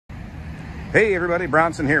Hey everybody,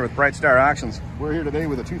 Bronson here with Bright Star Auctions. We're here today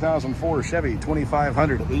with a 2004 Chevy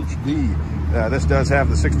 2500 HD. This does have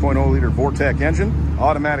the 6.0 liter Vortec engine,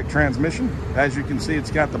 automatic transmission. As you can see,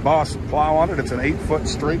 it's got the Boss plow on it. It's an 8-foot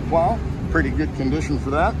straight plow. Pretty good condition for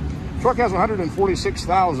that. Truck has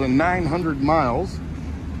 146,900 miles.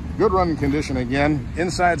 Good running condition again.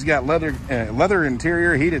 Inside's got leather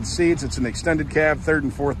interior, heated seats. It's an extended cab, 3rd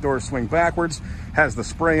and 4th door swing backwards. Has the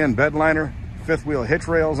spray-in bed liner, 5th wheel hitch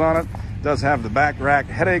rails on it. Does have the back rack,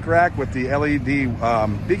 headache rack with the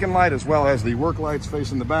LED beacon light, as well as the work lights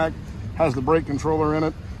facing the back. Has the brake controller in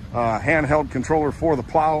it, handheld controller for the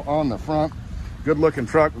plow on the front. Good looking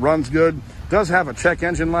truck, runs good. Does have a check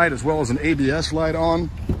engine light as well as an ABS light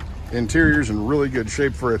on. Interior's in really good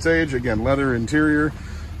shape for its age. Again, leather interior,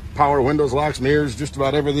 power windows, locks, mirrors, just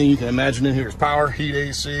about everything you can imagine in here is power. Heat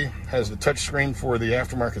AC, has the touch screen for the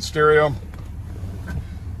aftermarket stereo.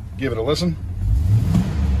 Give it a listen.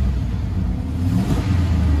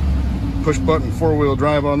 Push button 4-wheel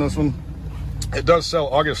drive on this one. It does sell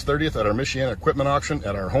August 30th at our Michiana equipment auction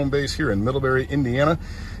at our home base here in Middlebury, Indiana.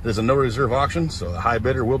 It is a no reserve auction, so the high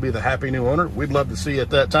bidder will be the happy new owner. We'd love to see you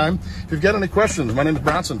at that time. If you've got any questions, my name is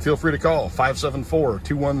Bronson. Feel free to call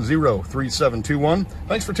 574-210-3721.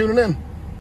 Thanks for tuning in.